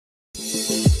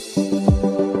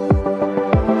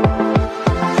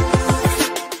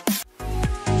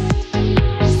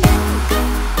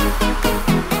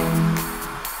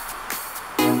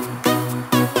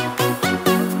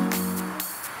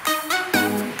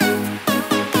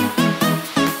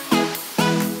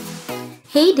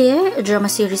Hey there, Drama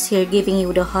Series here giving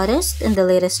you the hottest and the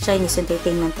latest Chinese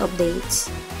entertainment updates.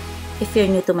 If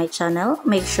you're new to my channel,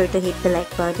 make sure to hit the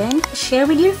like button, share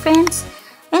with your friends,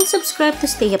 and subscribe to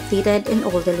stay updated in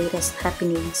all the latest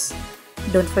happenings.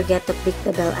 Don't forget to click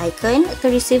the bell icon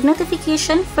to receive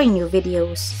notification for new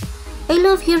videos. I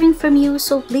love hearing from you,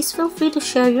 so please feel free to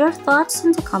share your thoughts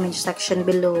in the comment section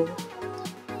below.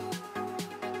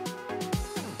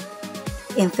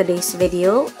 In today's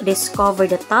video, discover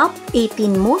the top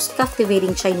 18 most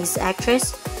captivating Chinese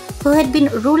actresses who had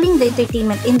been ruling the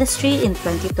entertainment industry in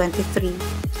 2023.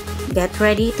 Get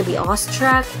ready to be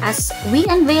awestruck as we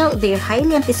unveil their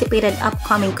highly anticipated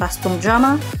upcoming costume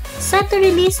drama set to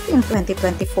release in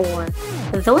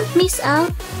 2024. Don't miss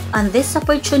out on this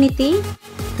opportunity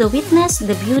to witness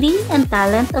the beauty and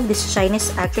talent of these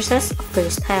Chinese actresses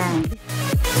firsthand.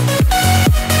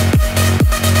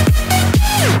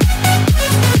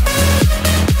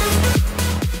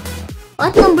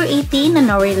 At number 18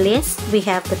 on our list, we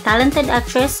have the talented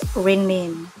actress Rin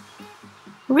Min.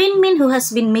 Rin Min, who has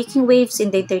been making waves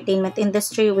in the entertainment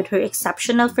industry with her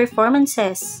exceptional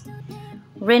performances.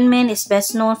 Rin Min is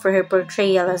best known for her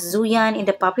portrayal as Zuyan in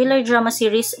the popular drama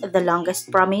series The Longest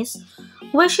Promise,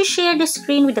 where she shared the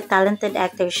screen with the talented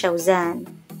actor Xiao Zhan.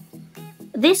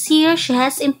 This year, she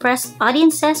has impressed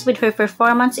audiences with her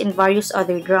performance in various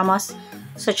other dramas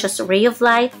such as Ray of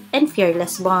Light and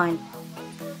Fearless Bond.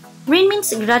 Rin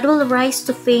Min's gradual rise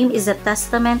to fame is a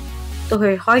testament to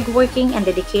her hard working and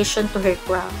dedication to her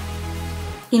craft.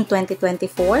 In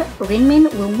 2024, Rin Min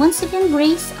will once again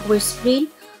grace our screen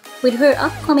with her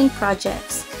upcoming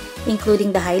projects,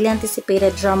 including the highly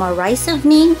anticipated drama Rise of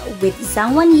Ning with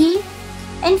Zhang Wanyi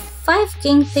and Five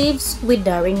King Thieves with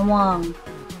Darren Wang.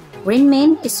 Rin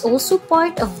Min is also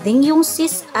part of Ding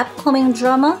Yongxi's upcoming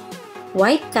drama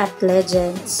White Cat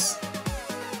Legends.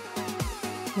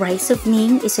 Rise of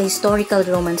Ning is a historical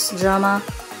romance drama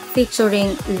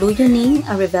featuring Lu Yuning,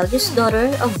 a rebellious daughter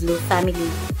of Lu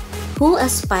family, who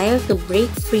aspires to break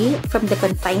free from the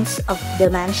confines of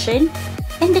the mansion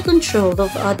and the control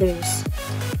of others.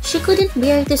 She couldn't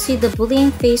bear to see the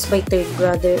bullying faced by third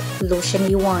brother Lu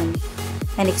Shenyuan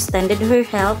and extended her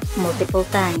help multiple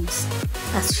times.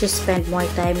 As she spent more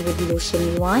time with Lu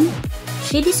Shenyuan,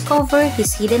 she discovered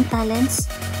his hidden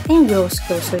talents and grows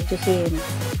closer to him,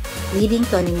 leading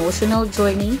to an emotional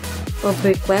journey of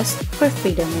her quest for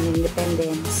freedom and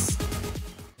independence.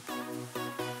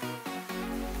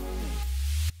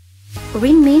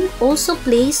 Rin Min also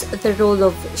plays the role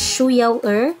of Shu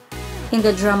Yao-er in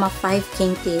the drama Five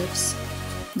King Thieves.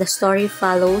 The story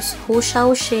follows Hu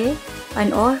Shaoxie,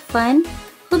 an orphan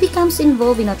who becomes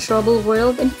involved in a troubled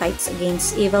world and fights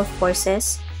against evil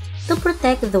forces to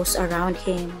protect those around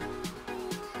him.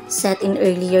 Set in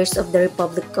early years of the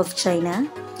Republic of China,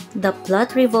 the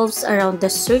plot revolves around the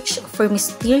search for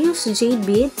mysterious jade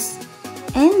beads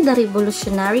and the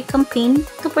revolutionary campaign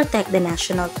to protect the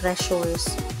national treasures.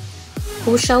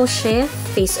 Hu Shaoxie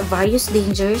faces various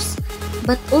dangers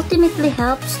but ultimately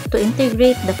helps to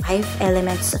integrate the Five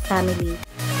Elements family.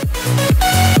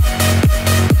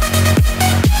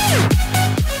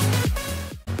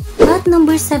 At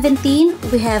number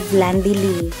 17, we have Landy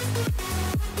Li.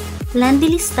 Landy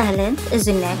Li's talent as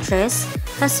an actress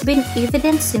has been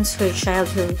evident since her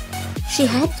childhood. She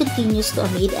had continues to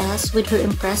amaze us with her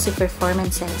impressive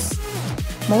performances,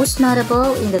 most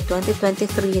notable in the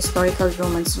 2023 historical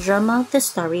romance drama The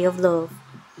Story of Love,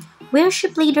 where she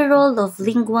played the role of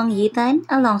Ling Guang Yitan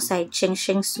alongside Cheng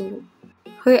Shengsu.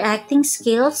 Her acting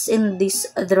skills in this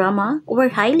drama were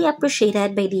highly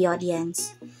appreciated by the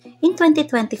audience. In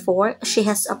 2024, she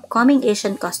has upcoming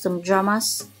Asian costume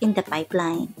dramas in the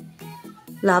pipeline,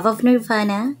 Love of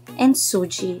Nirvana and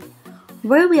Suji,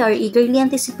 where we are eagerly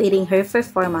anticipating her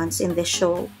performance in this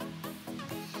show.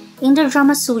 In the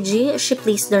drama Suji, she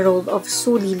plays the role of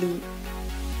Su Lili.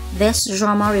 This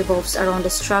drama revolves around the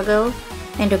struggle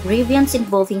and the grievance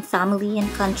involving family and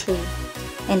country,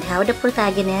 and how the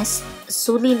protagonist,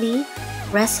 Su Lili,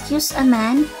 rescues a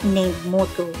man named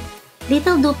Motu.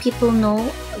 Little do people know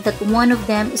that one of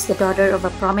them is the daughter of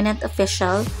a prominent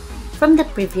official from the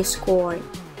previous court,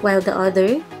 while the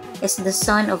other is the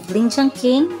son of Lingjiang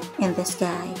King in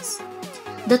disguise.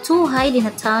 The two hide in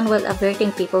a town while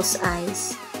averting people's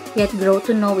eyes, yet grow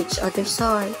to know each other's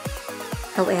heart.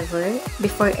 However,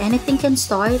 before anything can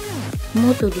start,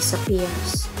 Mutu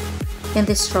disappears. In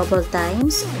these troubled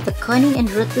times, the cunning and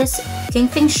ruthless King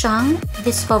Fengshang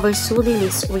discovers Su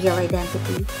Lili's real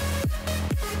identity.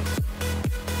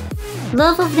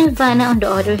 Love of Nirvana, on the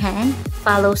other hand,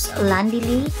 follows Landy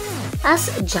Li as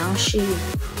Jiang Shi.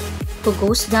 who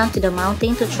goes down to the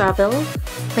mountain to travel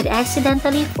but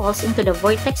accidentally falls into the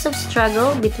vortex of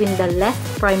struggle between the left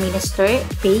Prime Minister,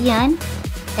 Pei Yan,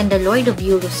 and the Lord of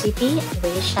Yulu City,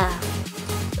 Wei Sha.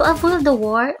 To avoid the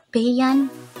war, Pei Yan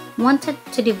wanted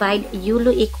to divide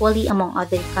Yulu equally among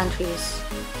other countries.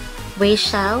 Wei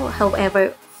Sha,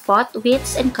 however, fought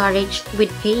wits and courage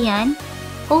with Pei Yan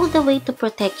all the way to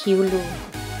protect Yulu.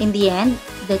 In the end,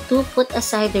 the two put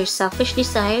aside their selfish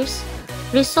desires,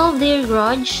 resolved their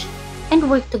grudge, and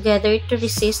worked together to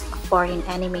resist foreign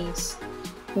enemies,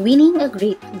 winning a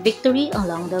great victory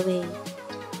along the way.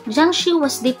 Jiang Shi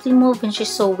was deeply moved when she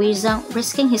saw Wei Zhang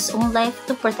risking his own life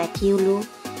to protect Yulu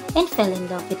and fell in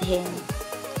love with him.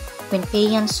 When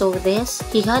Pei Yan saw this,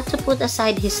 he had to put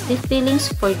aside his deep feelings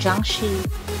for Jiang Shi.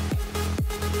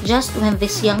 Just when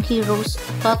these young heroes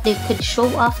thought they could show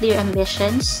off their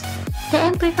ambitions, the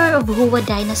Emperor of Hua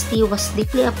dynasty was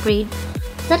deeply afraid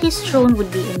that his throne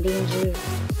would be in danger.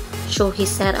 So he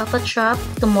set up a trap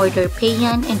to murder Pei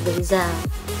Yan and Wei Zhang.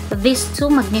 These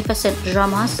two magnificent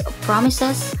dramas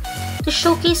promises to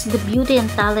showcase the beauty and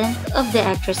talent of the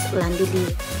actress Landy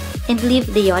Li and leave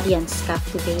the audience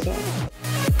captivated.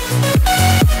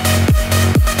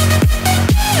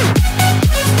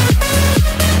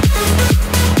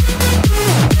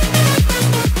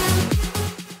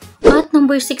 At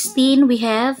number 16, we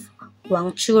have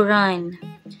Wang Churan.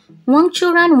 Wang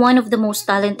Churan, one of the most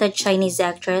talented Chinese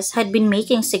actresses, had been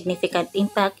making significant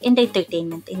impact in the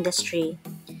entertainment industry.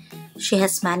 She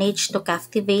has managed to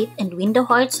captivate and win the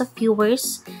hearts of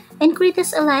viewers and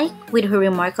critics alike with her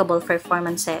remarkable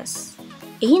performances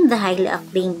in the highly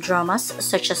acclaimed dramas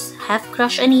such as Half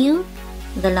Crush on You,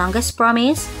 The Longest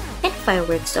Promise, and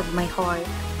Fireworks of My Heart.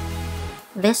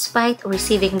 Despite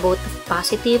receiving both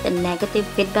positive and negative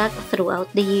feedback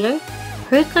throughout the year,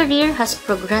 her career has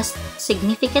progressed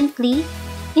significantly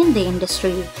in the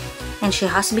industry, and she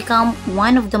has become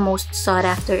one of the most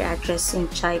sought-after actresses in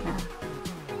China.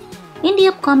 In the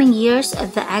upcoming years,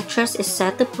 the actress is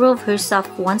set to prove herself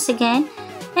once again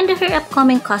in her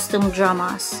upcoming costume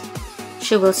dramas.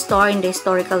 She will star in the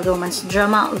historical romance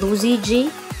drama Lu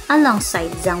Ziji alongside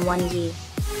Zhang Wanyi.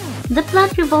 The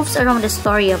plot revolves around the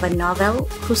story of a novel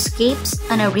who escapes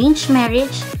an arranged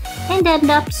marriage and ends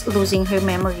up losing her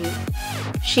memory.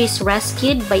 She is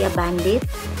rescued by a bandit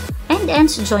and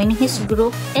ends joining his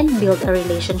group and build a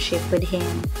relationship with him.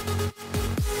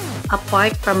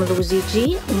 Apart from Lu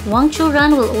Ziji, Wang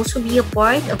Churan will also be a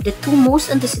part of the two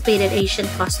most anticipated Asian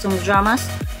costume dramas,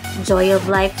 Joy of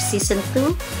Life Season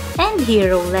 2 and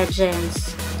Hero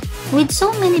Legends. With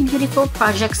so many beautiful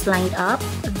projects lined up,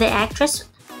 the actress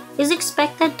is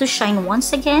expected to shine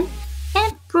once again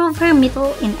and prove her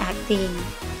mettle in acting.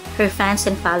 Her fans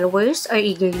and followers are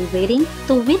eagerly waiting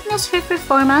to witness her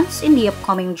performance in the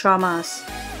upcoming dramas,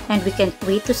 and we can't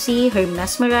wait to see her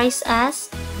mesmerize us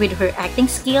with her acting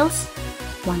skills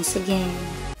once again.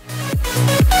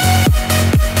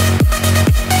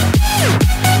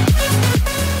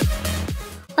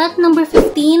 At number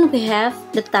 15, we have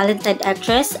the talented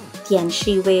actress Tian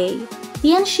Shiwei.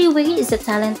 Tian Shiwei is a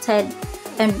talented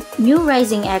and new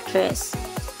rising actress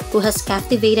who has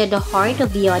captivated the heart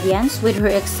of the audience with her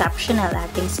exceptional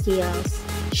acting skills.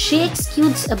 She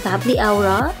exudes a bubbly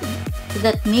aura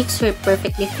that makes her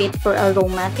perfectly fit for a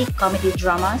romantic comedy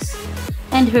dramas,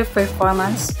 and her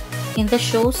performance in the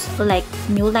shows like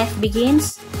New Life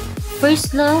Begins,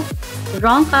 First Love,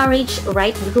 Wrong Courage,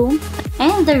 Right Groom,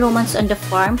 and The Romance on the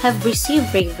Farm have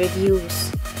received rave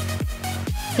reviews.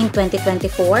 In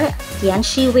 2024, Tian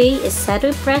Shiwei is set to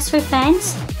impress her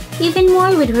fans even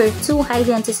more with her two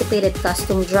highly anticipated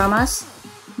costume dramas,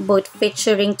 both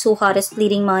featuring two hottest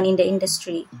leading men in the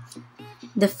industry.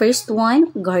 The first one,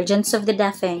 Guardians of the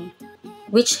Daphne,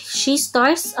 which she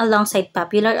stars alongside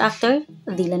popular actor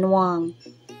Dylan Wang.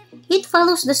 It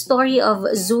follows the story of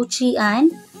Zhu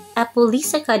Qian, a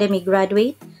police academy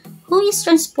graduate who is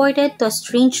transported to a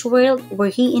strange world where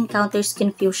he encounters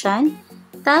Confucian,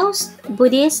 Taoist,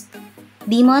 Buddhist,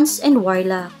 demons, and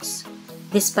warlocks.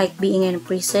 Despite being in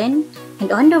prison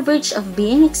and on the verge of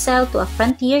being exiled to a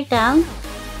frontier town,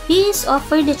 he is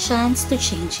offered the chance to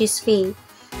change his fate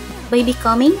by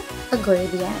becoming a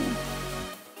guardian.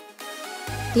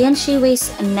 Tian Shiwei's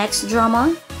next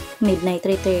drama, Midnight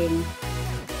Return.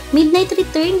 Midnight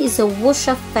Return is a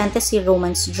wuxia fantasy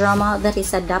romance drama that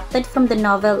is adapted from the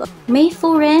novel Mei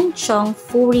Fu Ren Chong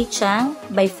Fu Ri Chang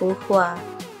by Fu Hua.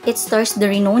 It stars the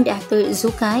renowned actor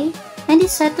Zhu Kai and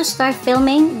is set to start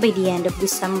filming by the end of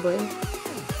December.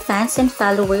 Fans and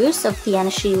followers of Tian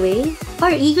Shiwei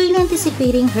are eagerly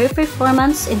anticipating her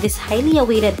performance in these highly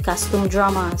awaited costume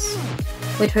dramas.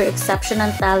 With her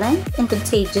exceptional talent and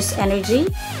contagious energy,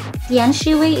 Yan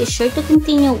Shiwei is sure to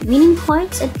continue winning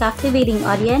hearts and captivating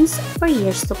audience for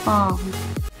years to come.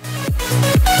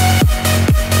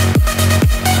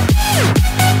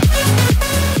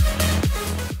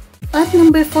 At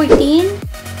number 14,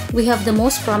 we have the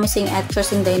most promising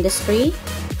actress in the industry,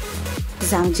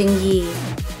 Zhang Jingyi.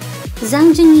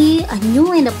 Zhang Jingyi, a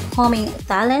new and upcoming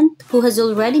talent who has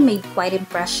already made quite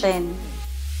impression.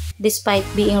 Despite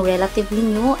being relatively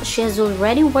new, she has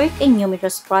already worked in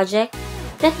numerous projects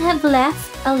that have left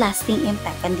a lasting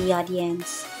impact on the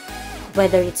audience.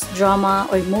 Whether it's drama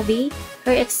or movie,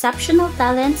 her exceptional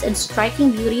talents and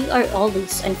striking beauty are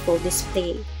always on full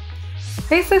display.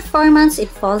 Her performance in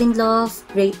Fall in Love,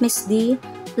 Great Miss D,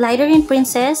 Lighter in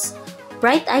Princess,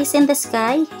 Bright Eyes in the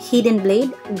Sky, Hidden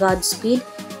Blade, Godspeed,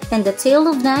 and The Tale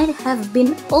of Night have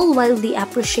been all widely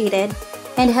appreciated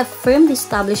and have firmly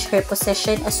established her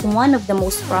position as one of the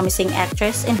most promising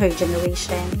actresses in her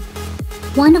generation.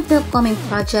 One of the upcoming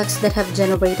projects that have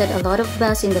generated a lot of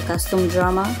buzz in the costume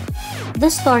drama, The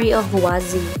Story of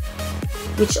Huazi,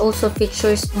 which also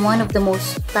features one of the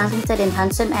most talented and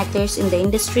handsome actors in the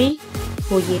industry,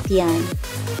 Hu Yitian.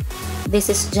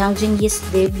 This is Zhang Jingyi's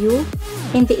debut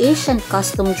in the Asian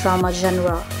costume drama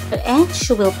genre, and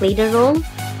she will play the role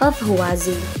of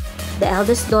Huazi, the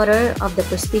eldest daughter of the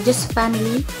prestigious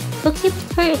family who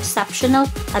kept her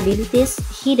exceptional abilities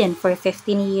hidden for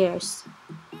 15 years.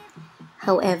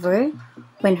 However,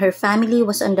 when her family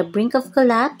was on the brink of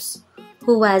collapse,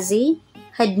 Huazi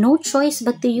had no choice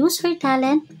but to use her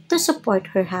talent to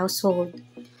support her household.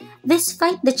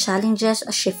 Despite the challenges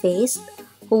she faced,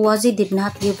 Huazi did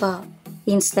not give up.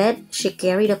 Instead, she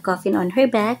carried a coffin on her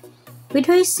back with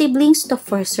her siblings to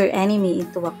force her enemy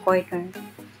into a corner.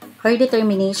 Her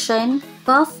determination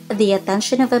caught the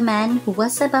attention of a man who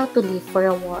was about to leave for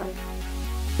a war.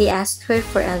 He asked her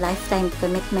for a lifetime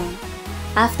commitment.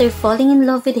 After falling in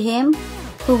love with him,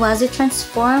 Huazi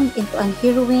transformed into a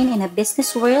heroine in a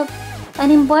business world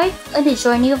and embarked on a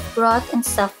journey of growth and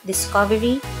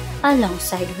self-discovery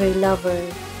alongside her lover.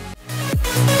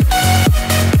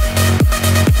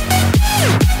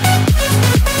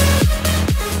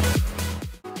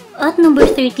 At number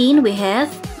 13, we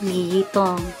have Li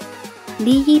Yitong.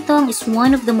 Li Yitong is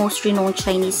one of the most renowned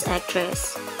Chinese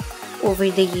actresses.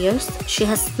 Over the years, she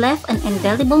has left an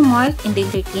indelible mark in the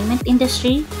entertainment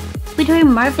industry with her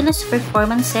marvelous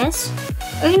performances,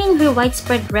 earning her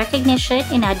widespread recognition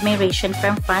and admiration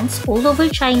from fans all over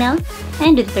China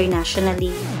and internationally.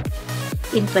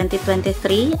 In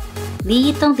 2023,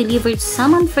 Li Yitong delivered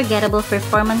some unforgettable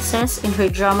performances in her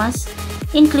dramas,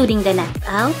 including The Knocked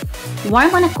Out,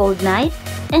 Warm on a Cold Night,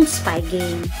 and Spy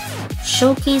Game,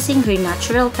 showcasing her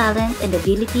natural talent and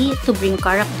ability to bring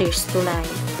characters to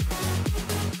life.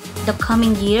 The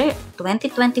coming year,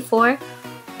 2024,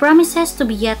 promises to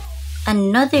be yet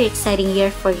another exciting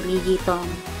year for Li Yitong,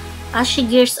 as she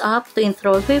gears up to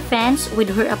enthrall her fans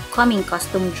with her upcoming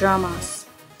costume dramas,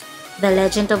 The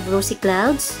Legend of Rosy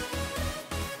Clouds,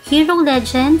 Hero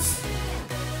Legends,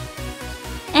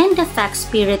 and The Fact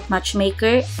Spirit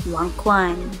Matchmaker Wang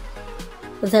Quan.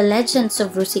 The Legends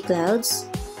of Rosy Clouds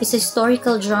is a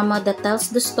historical drama that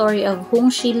tells the story of Hong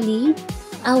Shi Li,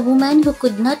 a woman who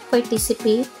could not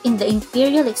participate in the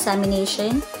imperial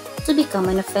examination to become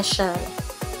an official.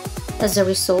 As a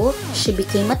result, she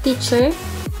became a teacher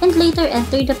and later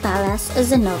entered the palace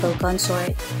as a noble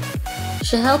consort.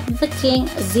 She helped the king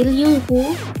Ziliu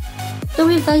Hu to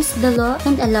revise the law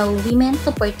and allow women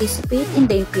to participate in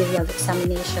the imperial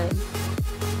examination.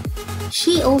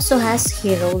 She also has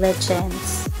Hero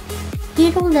Legends.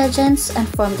 Hero Legends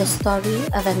inform the story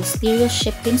of a mysterious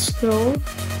shifting scroll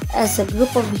as a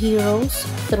group of heroes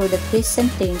through the twists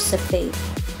and turns of fate,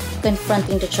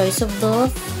 confronting the choice of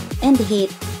love and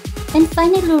hate, and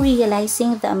finally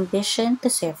realizing the ambition to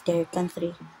serve their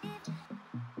country.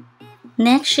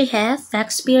 Next, she has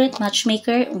Fact Spirit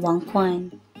Matchmaker Wang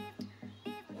Quan.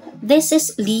 This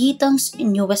is Li Yitong's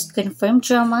newest confirmed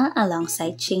drama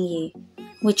alongside Qing Ye,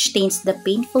 which taints the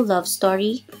painful love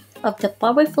story of the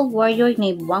powerful warrior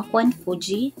named Wang Quan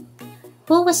Fuji,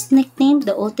 who was nicknamed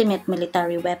the ultimate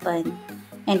military weapon,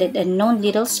 and an unknown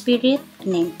little spirit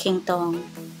named King Tong.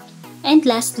 And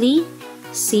lastly,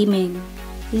 Siming,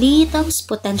 Li Yitong's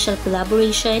potential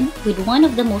collaboration with one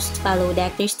of the most followed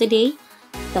actors today,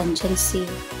 Tan Zhengxi.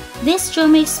 This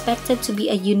drama is expected to be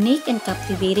a unique and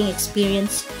captivating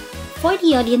experience for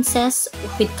the audiences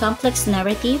with complex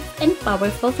narrative and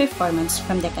powerful performance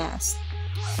from the cast.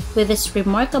 With these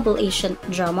remarkable Asian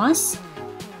dramas,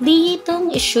 Li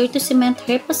Yitong is sure to cement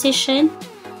her position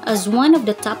as one of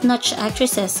the top-notch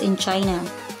actresses in China,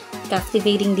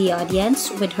 captivating the audience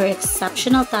with her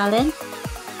exceptional talent,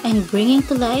 and bringing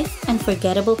to life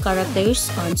unforgettable characters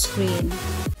on screen.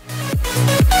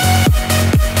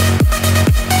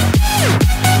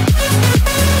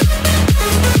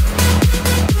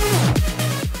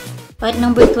 At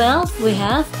number 12, we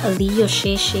have Liu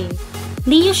Shishi.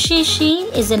 Liu Shishi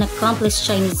is an accomplished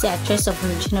Chinese actress of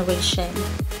her generation.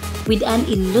 With an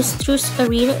illustrious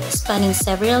career spanning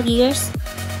several years,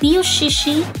 Liu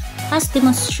Shishi has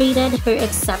demonstrated her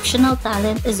exceptional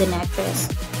talent as an actress.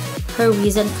 Her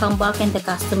recent comeback in the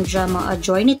costume drama A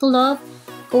Journey to Love,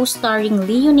 co-starring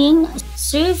Li Yuning,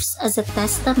 serves as a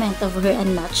testament of her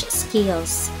unmatched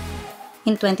skills.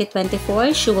 In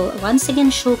 2024, she will once again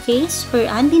showcase her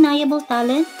undeniable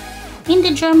talent in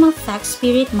the drama Fact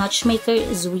Spirit Matchmaker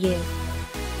Zuye.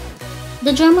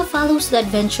 The drama follows the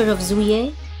adventure of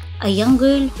Zuye, a young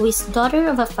girl who is daughter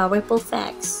of a powerful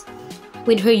fax.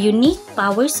 With her unique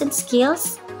powers and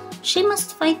skills, she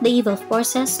must fight the evil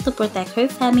forces to protect her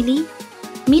family,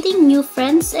 meeting new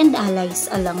friends and allies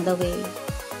along the way.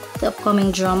 The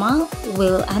upcoming drama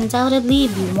will undoubtedly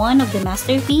be one of the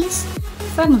masterpieces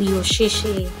from Liu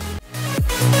Shishi.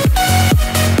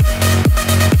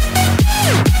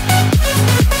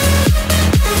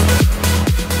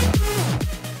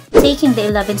 Taking the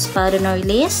 11th spot on our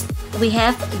list, we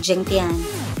have Jing Tian.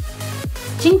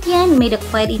 Jing Tian made a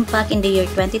quiet impact in the year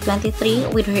 2023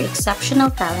 with her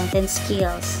exceptional talent and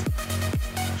skills.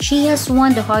 She has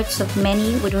won the hearts of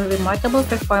many with her remarkable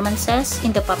performances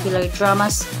in the popular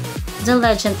dramas The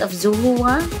Legend of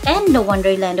Zuhua and The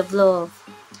Wonderland of Love.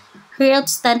 Her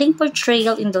outstanding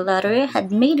portrayal in the latter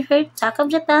had made her talk of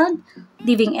the town,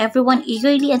 leaving everyone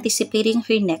eagerly anticipating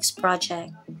her next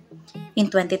project.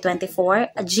 In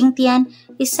 2024, Jing Tian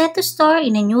is set to star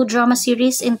in a new drama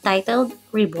series entitled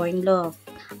Reborn Love,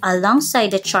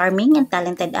 alongside the charming and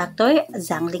talented actor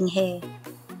Zhang Linghe.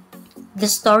 The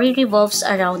story revolves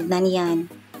around Nanian,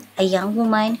 a young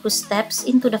woman who steps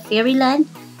into the fairyland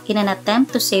in an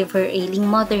attempt to save her ailing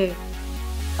mother.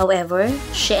 However,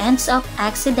 she ends up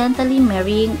accidentally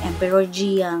marrying Emperor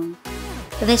Jiang.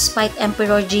 Despite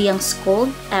Emperor Jiang's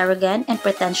cold, arrogant, and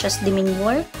pretentious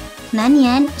demeanor,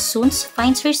 Nanian soon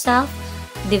finds herself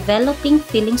developing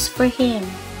feelings for him.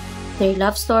 Their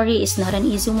love story is not an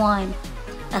easy one,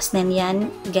 as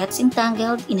Nanian gets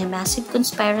entangled in a massive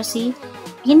conspiracy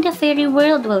in the fairy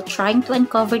world while trying to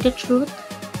uncover the truth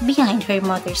behind her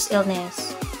mother's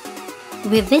illness.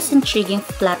 With this intriguing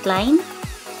plotline,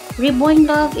 Reborn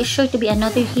Love is sure to be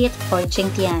another hit for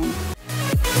Jing Tian.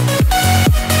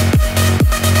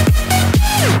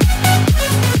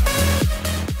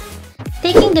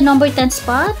 Taking the number 10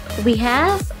 spot, we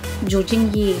have Zhu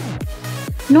Jingyi.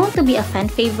 Known to be a fan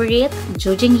favorite,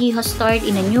 Zhu Jingyi has starred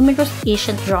in numerous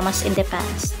Asian dramas in the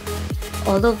past,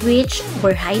 all of which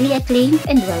were highly acclaimed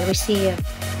and well received.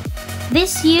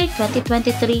 This year,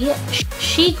 2023,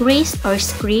 she graced our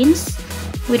screens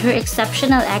with her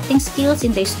exceptional acting skills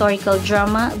in the historical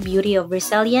drama Beauty of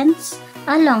Resilience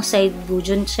alongside Wu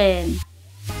Junchen.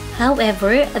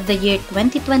 However, the year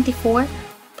 2024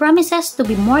 promises to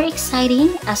be more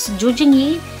exciting as Zhu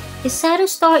Jingyi is set to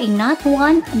star in not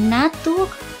one, not two,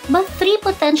 but 3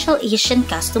 potential Asian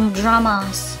costume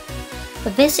dramas.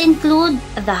 These include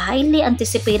the highly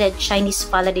anticipated Chinese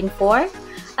Paladin 4,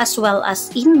 as well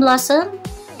as In Blossom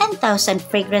and Thousand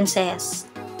Fragrances.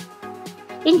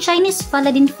 In Chinese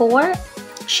Paladin 4,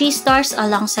 she stars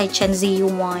alongside Chen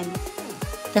Ziyuan.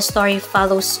 The story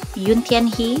follows Yun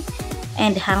Tianhe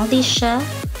and Hang Lisha,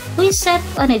 who is set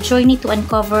on a journey to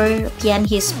uncover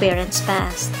Tianhe's parents'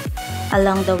 past.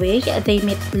 Along the way, they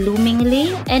meet Lu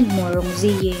Mingli and Morong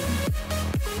Ziying.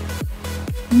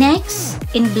 Next,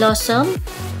 In Blossom.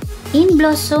 In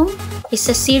Blossom is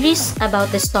a series about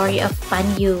the story of Pan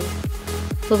Yu,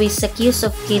 who is accused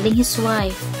of killing his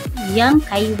wife, Yang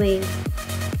Kaiwei.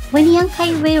 When Yang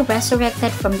Kaiwei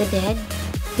resurrected from the dead,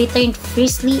 he turned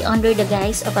fiercely under the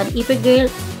guise of an evil girl,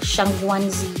 Shang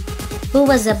Guanzi, who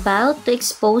was about to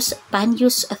expose Pan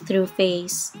Yu's true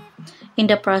face. In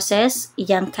the process,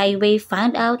 Yang Kaiwei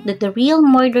found out that the real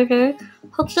murderer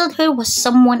who killed her was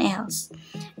someone else,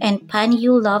 and Pan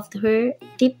Yu loved her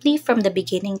deeply from the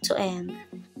beginning to end.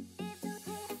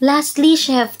 Lastly,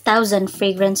 she have Thousand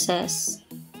Fragrances.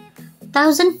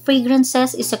 Thousand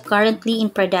Fragrances is currently in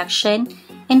production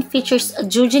and features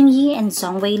Zhu Jingyi and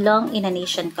Zhang Weilong in an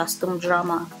Asian costume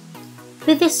drama.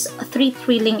 With these 3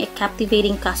 thrilling and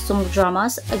captivating costume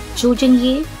dramas, Zhu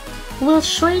Jingyi will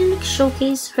surely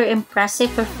showcase her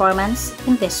impressive performance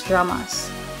in these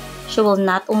dramas. She will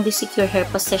not only secure her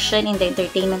position in the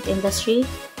entertainment industry,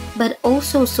 but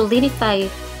also solidify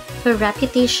her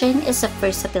reputation as a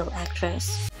versatile actress.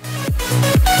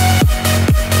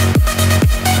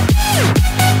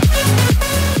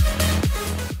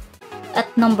 At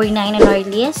number 9 on our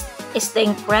list is the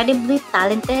incredibly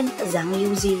talented Zhang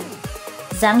Yuzi.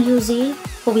 Zhang Yuzi,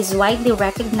 who is widely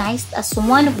recognized as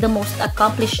one of the most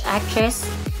accomplished actresses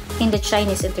in the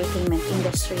Chinese entertainment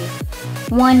industry.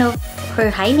 One of her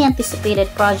highly anticipated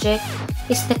projects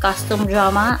is the costume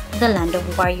drama The Land of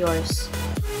Warriors,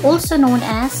 also known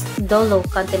as Dolo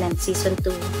Continent Season 2,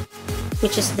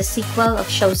 which is the sequel of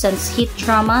Shouzen's hit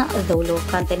drama Dolo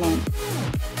Continent.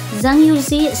 Zhang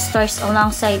Yuzi stars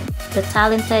alongside the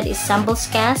talented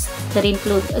ensembles cast that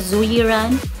include Zhu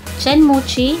Yiran, Chen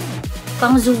Mochi,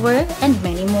 Kang Zuwer, and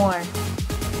many more.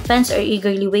 Fans are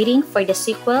eagerly waiting for the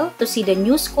sequel to see the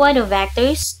new squad of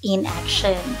actors in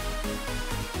action.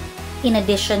 In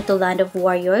addition to Land of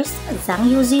Warriors, Zhang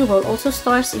Yuzi will also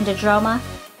star in the drama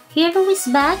Hero is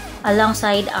Back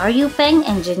alongside Yu Peng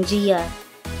and Jin Jia.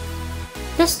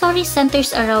 The story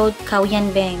centers around Cao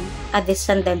Yanbing, a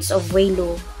descendant of Wei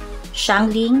Lu,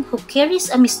 Shang Ling, who carries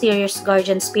a mysterious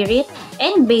guardian spirit,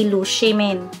 and Bei Lu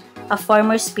Shimin, a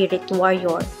former spirit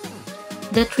warrior.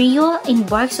 The trio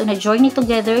embarks on a journey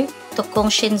together to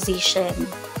Kongshin Zishan,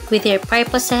 with their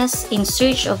purposes in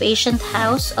search of ancient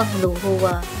house of Lu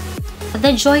Hua.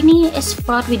 The journey is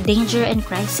fraught with danger and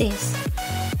crisis,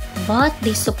 but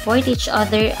they support each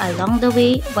other along the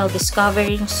way while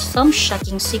discovering some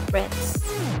shocking secrets.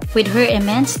 With her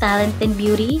immense talent and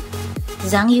beauty,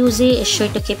 Zhang Yuzi is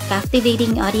sure to keep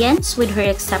captivating audience with her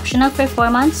exceptional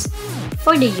performance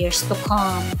for the years to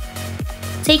come.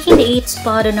 Taking the 8th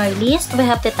spot on our list, we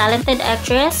have the talented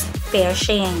actress Fair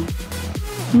Sheng.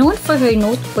 Known for her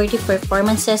noteworthy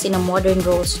performances in a modern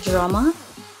roles drama,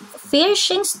 Fair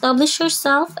Sheng established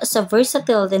herself as a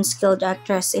versatile and skilled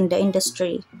actress in the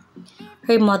industry.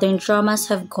 Her modern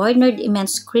dramas have garnered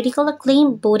immense critical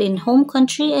acclaim both in home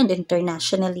country and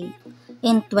internationally.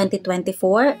 In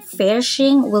 2024, Fair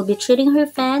Sheng will be treating her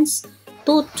fans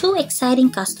to 2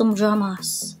 exciting costume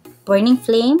dramas, Burning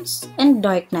Flames and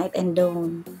Dark Night and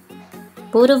Dawn,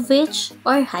 both of which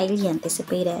are highly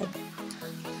anticipated.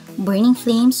 Burning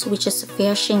Flames, which is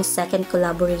Fair Sheng's second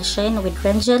collaboration with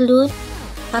Ren Jialun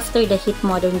after the hit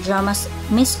modern dramas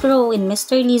Miss Crow and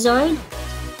Mr. Lizard,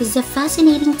 is a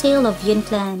fascinating tale of Yin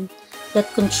Clan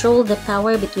that control the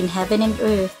power between heaven and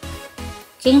earth.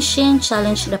 King Xin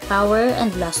challenged the power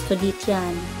and lost to Li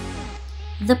Tian.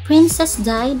 The princess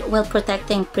died while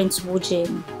protecting Prince Wu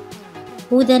Jing,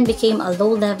 who then became a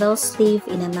low-level slave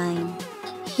in a mine.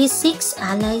 He seeks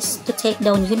allies to take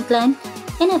down Yun Clan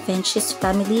and avenge his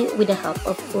family with the help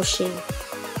of Fushi.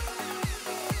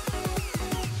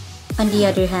 On the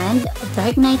other hand,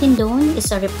 Dark Night and Dawn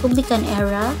is a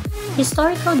Republican-era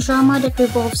historical drama that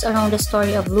revolves around the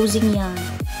story of Lu Xingyang,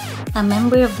 a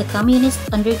member of the Communist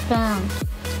underground,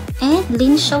 and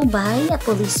Lin Xiaobai, a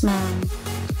policeman.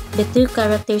 The 2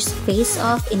 characters face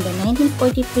off in the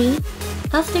 1943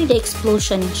 after the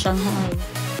explosion in Shanghai.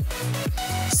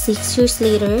 6 years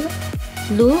later,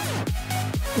 Lu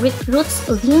recruits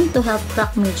Lin to help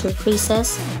crack major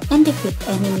cases and defeat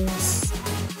enemies.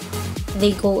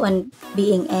 They go on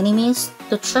being enemies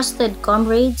to trusted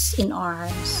comrades in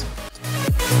arms.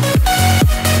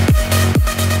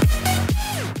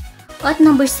 At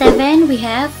number 7, we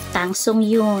have Tang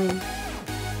Sung-yoon.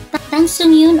 Tang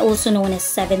Sung-yoon, also known as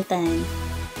Seven Tang,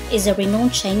 is a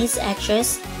renowned Chinese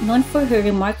actress known for her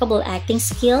remarkable acting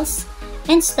skills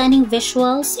and stunning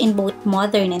visuals in both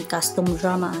modern and costume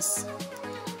dramas.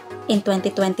 In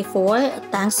 2024,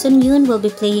 Tang Sung-yoon will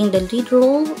be playing the lead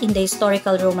role in the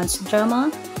historical romance drama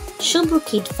Shubru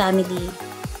Kid Family.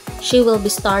 She will be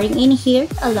starring in here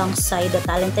alongside the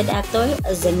talented actor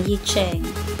Zhen Yicheng.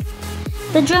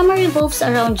 The drama revolves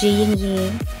around Ji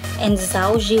Ying and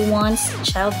Zhao Jiwan's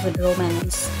childhood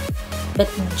romance.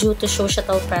 But due to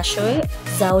societal pressure,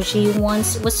 Zhao Jiwan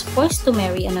was forced to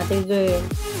marry another girl.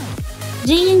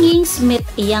 Ji Yingying met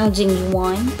Yang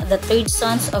Jingyuan, the 3rd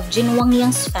son of Jin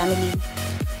Wangyang's family,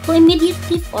 who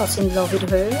immediately falls in love with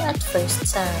her at first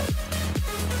sight.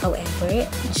 However,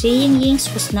 Ji Yingying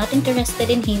was not interested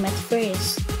in him at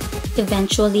first.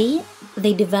 Eventually,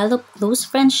 they develop close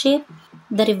friendship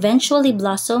that eventually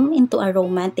blossom into a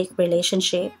romantic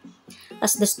relationship.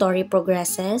 As the story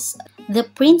progresses, the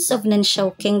prince of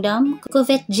Nanshao Kingdom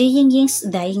covets Ji Yingying's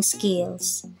dying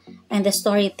skills, and the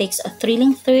story takes a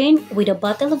thrilling turn with a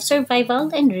battle of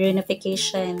survival and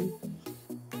reunification.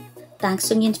 Tang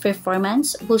Sung-yoon's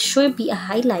performance will sure be a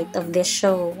highlight of this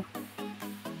show.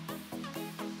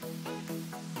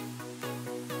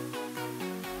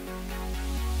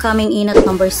 Coming in at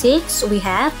number 6, we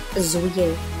have Zhu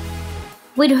Ye.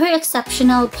 With her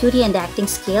exceptional beauty and acting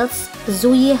skills,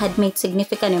 Zhu Ye had made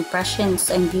significant impressions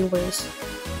on viewers,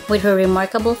 with her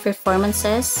remarkable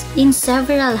performances in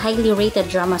several highly rated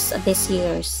dramas this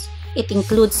year. It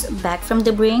includes Back from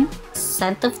the Brink,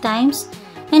 Scent of Times,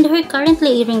 and her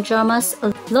currently airing dramas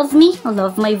Love Me,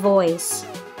 Love My Voice.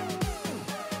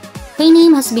 Her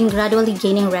name has been gradually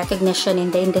gaining recognition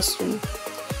in the industry,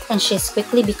 and she is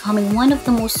quickly becoming one of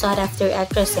the most sought-after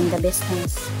actresses in the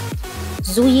business.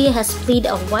 Zuyi has played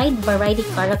a wide variety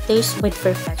of characters with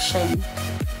perfection.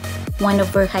 One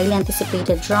of her highly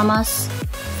anticipated dramas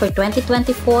for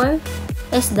 2024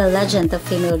 is The Legend of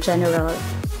Female General,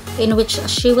 in which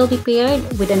she will be paired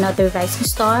with another rising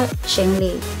star, Cheng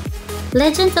Li.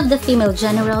 Legend of the Female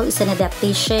General is an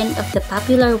adaptation of the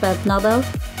popular web novel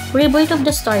Rebirth of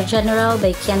the Star General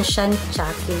by Kenshan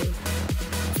Chaki.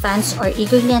 Fans are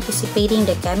eagerly anticipating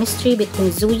the chemistry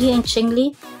between Zuyi and Cheng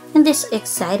Li in this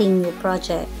exciting new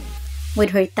project.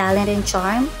 With her talent and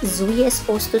charm, Zuyi is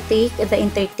supposed to take the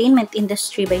entertainment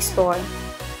industry by storm.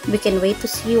 We can wait to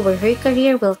see where her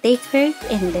career will take her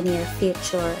in the near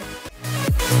future.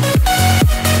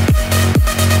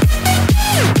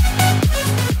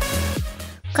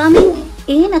 Coming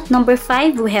in at number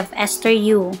 5, we have Esther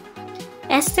Yu.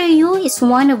 Esther Yu is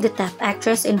one of the top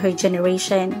actresses in her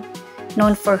generation,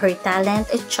 known for her talent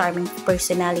and charming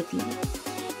personality.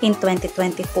 In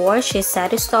 2024, she is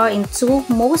set to star in two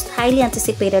most highly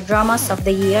anticipated dramas of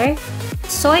the year,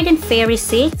 Sword and Fairy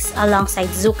 6 alongside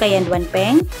Zukai and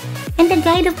Wanpeng, and The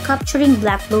Guide of Capturing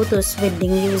Black Lotus with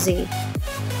Ding Yuzi.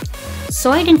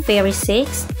 Sword and Fairy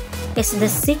 6 is the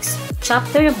 6th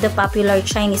chapter of the popular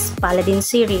Chinese Paladin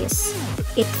series.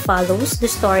 It follows the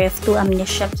story of two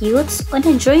amnesiac youths on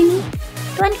a journey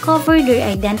to uncover their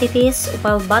identities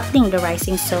while battling the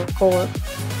rising Silk Cult.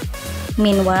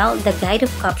 Meanwhile, The Guide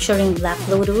of Capturing Black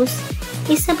Lotus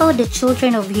is about the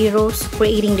children of heroes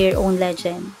creating their own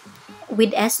legend,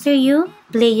 with Esther Yu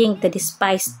playing the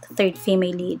despised third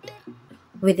female lead.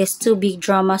 With these two big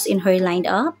dramas in her lined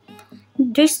up,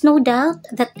 there's no doubt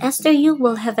that Esther Yu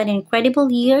will have an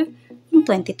incredible year in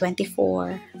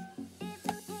 2024.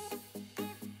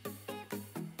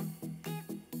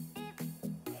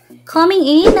 Coming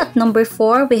in at number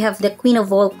 4, we have the Queen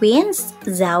of all queens,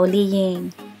 Zhao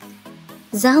Liying.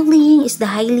 Zhao Liying is the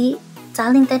highly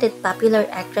talented and popular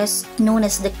actress known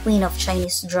as the Queen of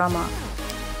Chinese drama.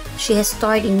 She has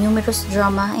starred in numerous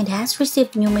drama and has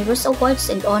received numerous awards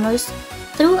and honors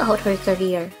throughout her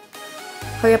career.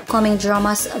 Her upcoming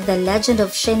dramas, The Legend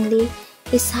of Shen Li,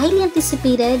 is highly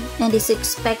anticipated and is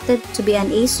expected to be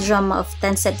an ace drama of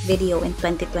Tencent Video in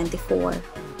 2024.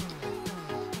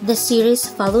 The series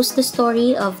follows the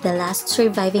story of the last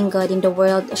surviving god in the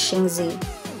world, Xingzi,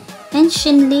 and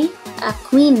Shen Li, a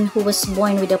queen who was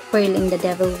born with a pearl in the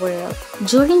devil world.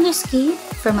 During her escape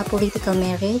from a political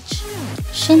marriage,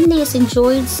 Shen Li is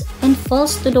injured and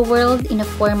falls to the world in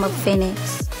a form of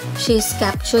phoenix. She is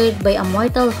captured by a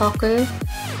mortal hawker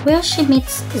where she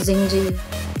meets Xingji.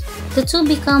 The two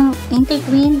become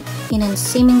intertwined in a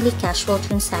seemingly casual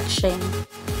transaction.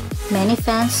 Many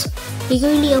fans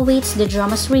eagerly awaits the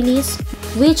drama's release,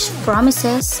 which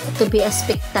promises to be a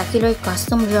spectacular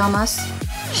costume dramas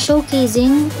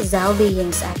showcasing Zhao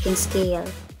Liying's acting skill.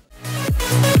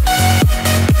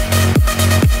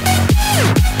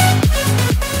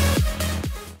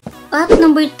 At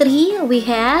number 3, we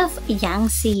have Yang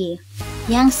Xi.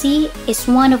 Yang Xi is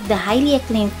one of the highly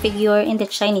acclaimed figure in the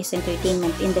Chinese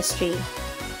entertainment industry.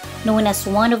 Known as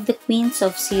one of the queens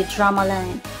of C-drama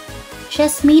land, she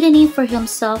has made a name for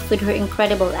herself with her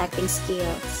incredible acting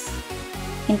skills.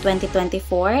 In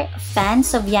 2024,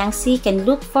 fans of Yang Xi can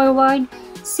look forward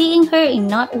seeing her in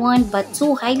not one but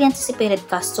two highly anticipated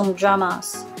costume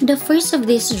dramas. The first of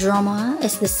this drama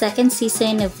is the second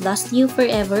season of Lost You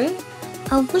Forever,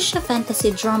 a wuxia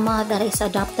fantasy drama that is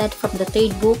adapted from the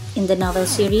third book in the novel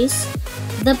series,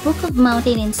 The Book of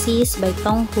Mountain and Seas by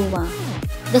Tong Hua.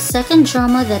 The second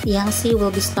drama that Yang Xi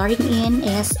will be starring in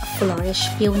is Flourish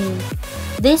Peony.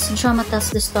 This drama tells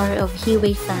the story of He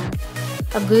Wei Fang,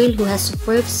 a girl who has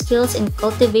superb skills in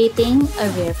cultivating a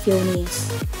rare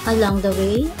peonies. Along the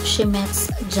way, she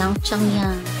meets Zhang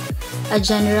Changyang, a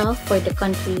general for the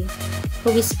country,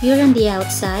 who is pure on the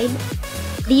outside,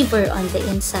 clever on the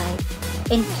inside,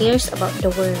 and cares about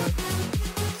the world.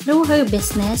 Through her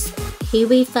business, He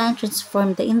Wei Fang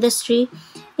transformed the industry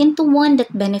into one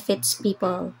that benefits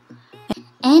people.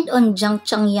 And on Zhang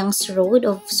Changyang's road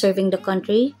of serving the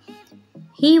country,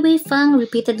 He Wei Fang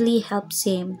repeatedly helps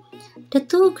him. The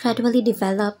two gradually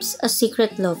develops a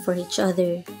secret love for each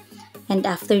other, and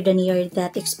after the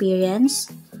near-death experience,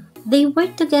 they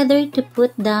work together to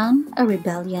put down a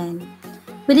rebellion.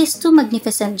 With these two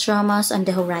magnificent dramas on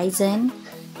the horizon,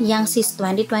 Yang Xi's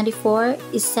 2024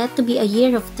 is set to be a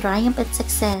year of triumph and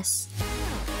success.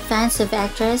 Fans of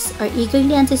actress are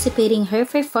eagerly anticipating her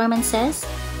performances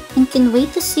and can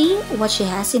wait to see what she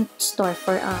has in store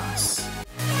for us.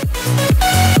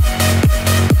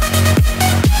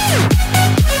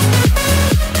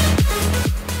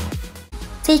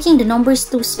 Taking the numbers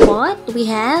 2 spot, we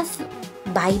have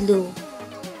Bailu.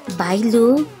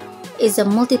 Bailu is a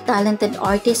multi-talented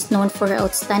artist known for her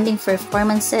outstanding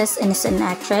performances and is an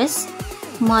actress,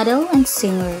 model, and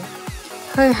singer.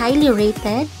 Her highly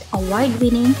rated,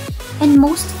 award-winning, and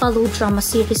most followed drama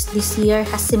series this year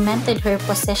has cemented her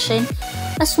position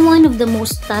as one of the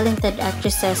most talented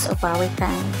actresses of our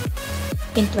time.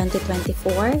 In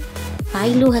 2024,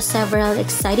 Bailu has several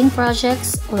exciting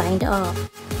projects lined up,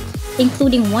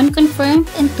 including 1 confirmed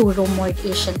and 2 rumored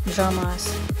Asian dramas.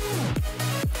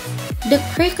 The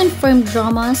pre-confirmed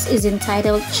dramas is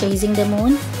entitled Chasing the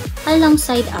Moon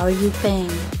alongside Our Yu Peng.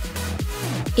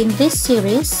 In this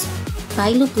series,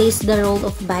 Bailu plays the role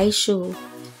of Bai Shu,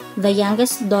 the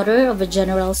youngest daughter of a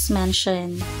general's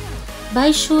mansion.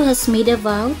 Bai Shu has made a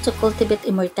vow to cultivate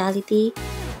immortality.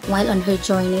 While on her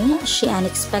journey, she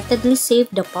unexpectedly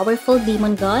saved the powerful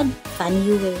demon god Fan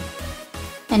Yue,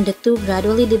 and the two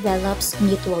gradually develops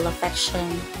mutual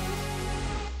affection.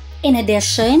 In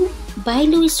addition,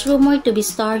 Bailu is rumored to be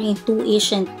starring in 2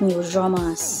 ancient new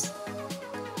dramas,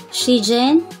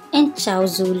 Shizhen and Chao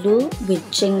Zulu with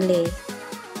Jing Lei.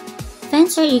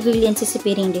 Fans are eagerly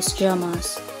anticipating these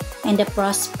dramas, and the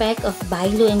prospect of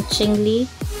Bailu and Jing Lei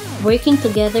working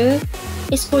together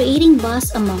is creating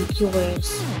buzz among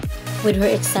viewers. With her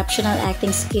exceptional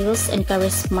acting skills and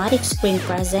charismatic screen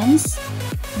presence,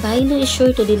 Bailu is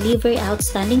sure to deliver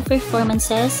outstanding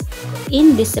performances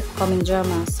in these upcoming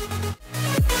dramas.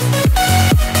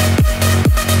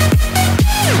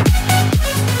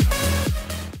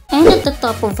 And at the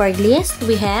top of our list,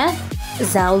 we have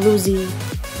Zhao Luzi.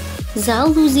 Zhao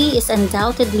Luzi is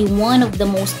undoubtedly one of the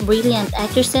most brilliant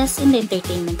actresses in the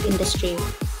entertainment industry.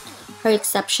 Her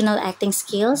exceptional acting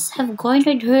skills have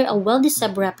garnered her a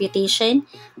well-deserved reputation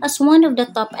as one of the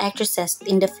top actresses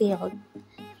in the field.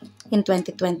 In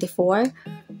 2024,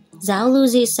 Zhao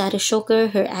Luzi is set to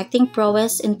showcase her acting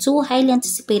prowess in 2 highly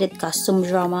anticipated costume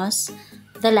dramas,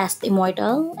 The Last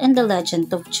Immortal and The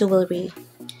Legend of Jewelry.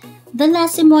 The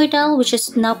Last Immortal, which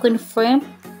is now confirmed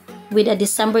with a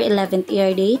December 11th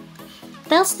air date,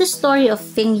 tells the story of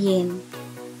Feng Yin,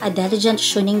 a diligent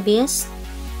Shuning beast,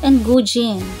 and Gu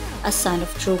Jin, a son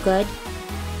of True God,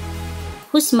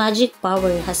 whose magic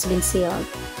power has been sealed.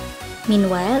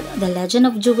 Meanwhile, The Legend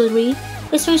of Jewelry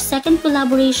is her second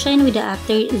collaboration with the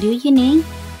actor Liu Yining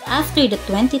after the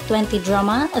 2020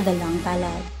 drama The Long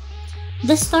Ballad.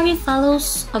 The story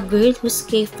follows a girl who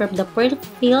escaped from the pearl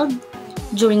field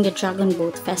during the Dragon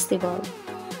Boat Festival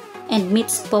and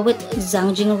meets poet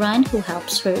Zhang Jingran, who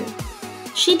helps her.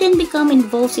 She then becomes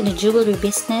involved in the jewelry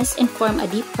business and forms a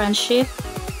deep friendship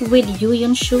with Yu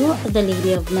Yunshu, the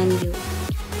Lady of Nanyu.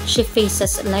 She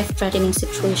faces life-threatening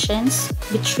situations,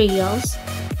 betrayals,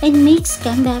 and makes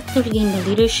comeback to regain the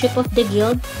leadership of the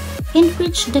guild and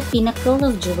reach the pinnacle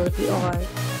of jewelry art.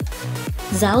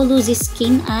 Zhao Luzi's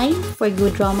keen eye for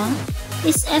good drama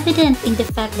is evident in the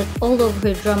fact that all of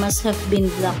her dramas have been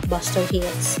blockbuster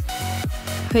hits.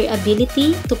 Her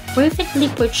ability to perfectly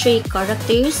portray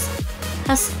characters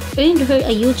has earned her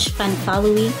a huge fan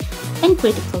following and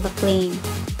critical acclaim.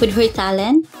 With her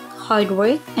talent, hard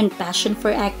work, and passion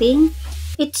for acting,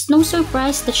 it's no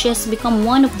surprise that she has become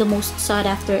one of the most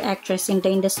sought-after actresses in the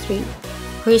industry.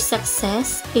 Her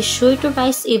success is sure to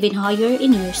rise even higher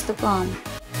in years to come.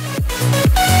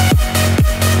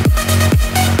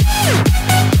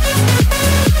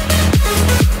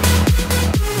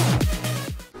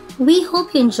 We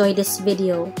hope you enjoyed this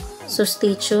video, so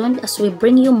stay tuned as we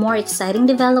bring you more exciting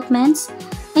developments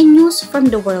and news from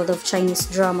the world of Chinese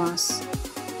dramas.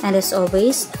 And as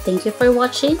always, thank you for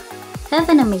watching. Have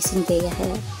an amazing day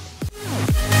ahead.